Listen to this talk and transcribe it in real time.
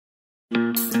So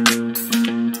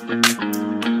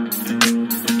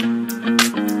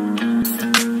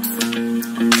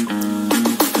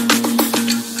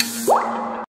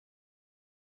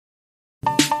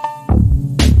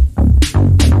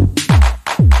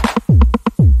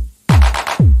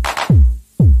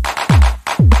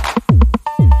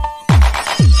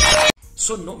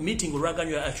no meeting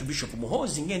uraganyo Archbishop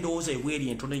Muhoozi ngendowooza ebweri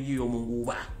entono nnyo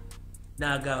munguba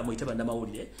naga mwitaba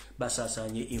Munamawulire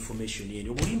basasanye information yene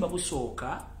obulimba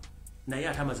busooka naye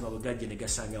atamazima bwegajje ne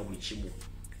gasanya buli kimu.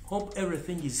 Hope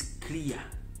everything is clear.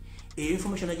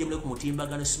 Information ajemule ku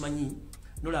mutimbagano simanyi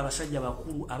nola abasajja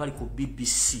bakulu abali ku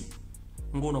BBC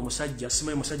ngono musajja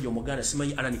simanyi musajja omuganda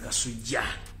simanyi Alani Kasujja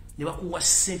ne bakuwa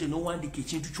sente no wandika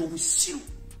ekintu ky'obusiru.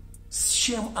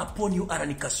 Shame upon you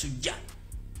Alani Kasujja.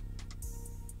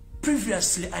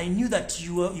 Previously, I knew that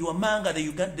you were manga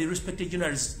the respected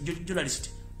journalist.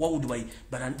 What would I?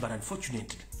 But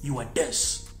unfortunately, you are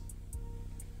dense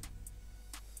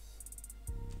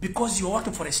because you are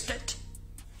working for a state.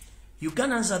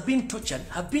 Ugandans have been tortured,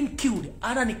 have been killed.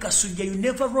 Alani Kasujja, you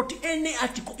never wrote any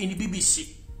article in the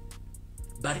BBC.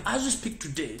 But as we speak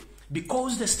today,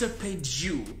 because the state paid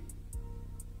you,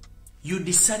 you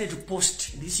decided to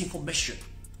post this information,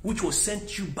 which was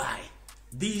sent you by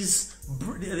this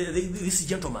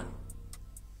gentleman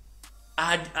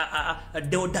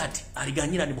Deodat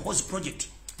Ariganyira and Muhoozi project.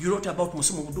 You wrote about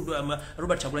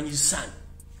Robert Chagulanyi's son.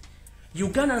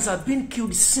 Ugandans have been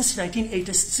killed since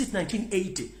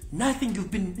 1980. Nothing you've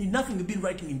been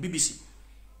writing in BBC.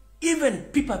 Even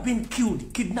people have been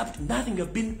killed, kidnapped. Nothing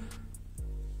have been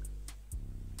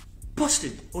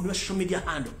posted on your social media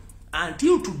handle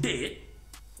until today,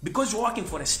 because you're working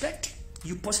for a state.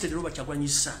 You posted Robert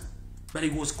Chagulanyi's son, but he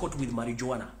was caught with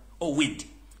marijuana or weed.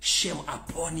 Shame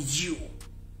upon you.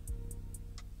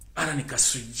 Alani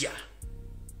Kasujja.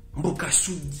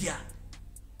 Mbukasujja.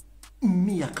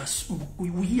 Miya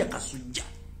Kasujja.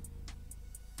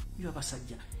 You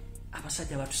abasajja.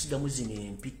 Abasajja batusigamu zino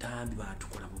empitambi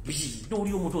batukola bubi.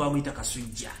 N'oli omuntu amuyita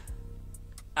Kasujja.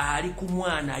 Ali ku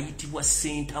mwana ayitibwa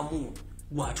Sentamu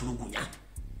gwatulugunya.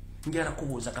 Njala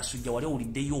kubuuza Kasujja wali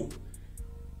owuliddeyo.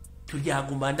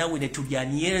 Tulyaguma nawe ne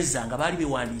tulyanyeza nga bali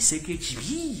bewandiiseko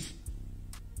ekibi.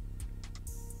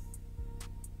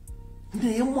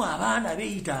 Naye mu abaana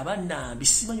beeyita abannambi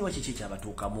simanyi wa kiki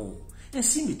ekyabatuukamu.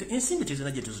 Ensimbi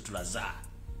tezina gye tuzitulaza.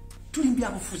 Tuli mu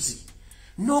byabufuzi.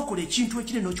 N'okola ekintu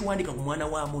ekire n'okiwandika ku mwana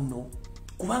wa munno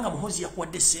kubanga Muhoozi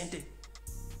yakuwadde ssente.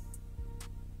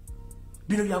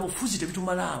 Bino byabufuzi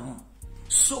tebitumalamu.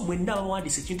 So mwenna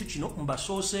abawandiisa ekintu kino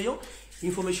mbasooseeyo.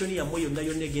 Information ya moyo nga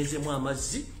yonna egenzemu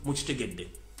amazzi mukitegedde.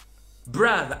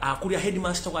 Brother akulya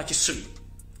headmaster wa Kisiri.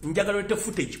 Njagala olete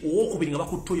footage ow'okubiri nga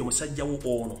bakutte oyo musajja wo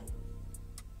ono.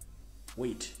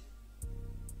 Wait.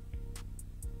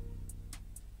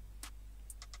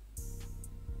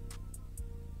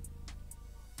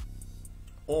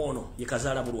 Ono ye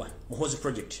kazaala bulwa Muhoozi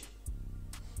project.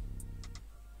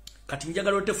 Kati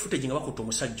njagala olete footage nga bakutte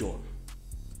omusajja ono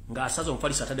nga asaza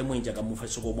omufalisa ataddemu enjaga mu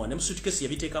mufaliso gw'omwana ne mu suitcase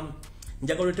yabiteekamu.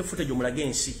 Njagala olete footage omulage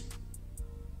ensi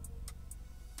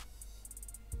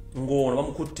ngono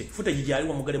bamukutte footage gyali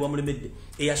wamugale bamulemedde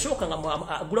eyasooka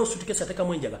nga agulawo suitcase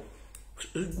ateekamu enjaga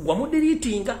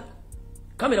wamudiriitinga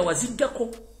kamera waziddako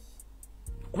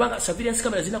kubanga surveillance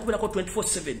camera zina kubeerako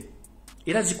 24/7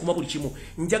 era zikuma buli kimu.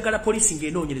 Njagala poliisi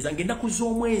ng'enoonyereza ng'ennaku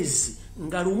z'omwezi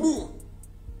nga lumu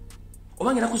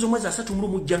oba ng'ennaku z'omwezi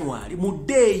 31 January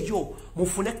muddeeyo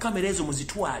mufune kamera ezo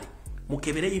muzitwale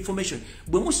mukebere information.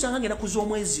 Bwe musanga ng'ennaku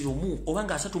z'omwezi lumu oba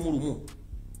nga 31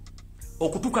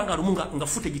 okutuuka nga lumu nga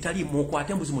footage gitali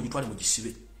mukwate embuzi mugitwale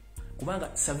mugisibe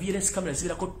kubanga surveillance camera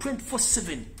zibeerako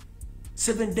 24/7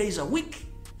 7 days a week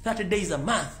 30 days a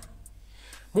month.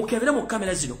 Mukebere mu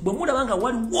kamera zino bwe mulaba nga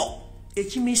waliwo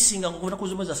ekimisinga ng'ennaku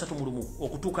z'omwezi 31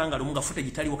 okutuuka nga lumu nga footage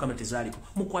gitaliwo kamera tezaaliko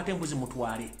mukwate embuzi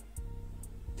mutwale.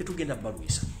 Tetugenda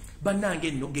baluisa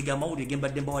bannange nno gega amawulire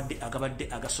gembadde mbawadde agabadde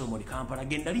aga Solomon Kampala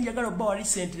genda linjagala obbawa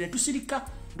lisente ne tusirika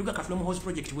nduga katule Muhoozi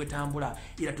project bwetambula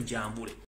era tujambule.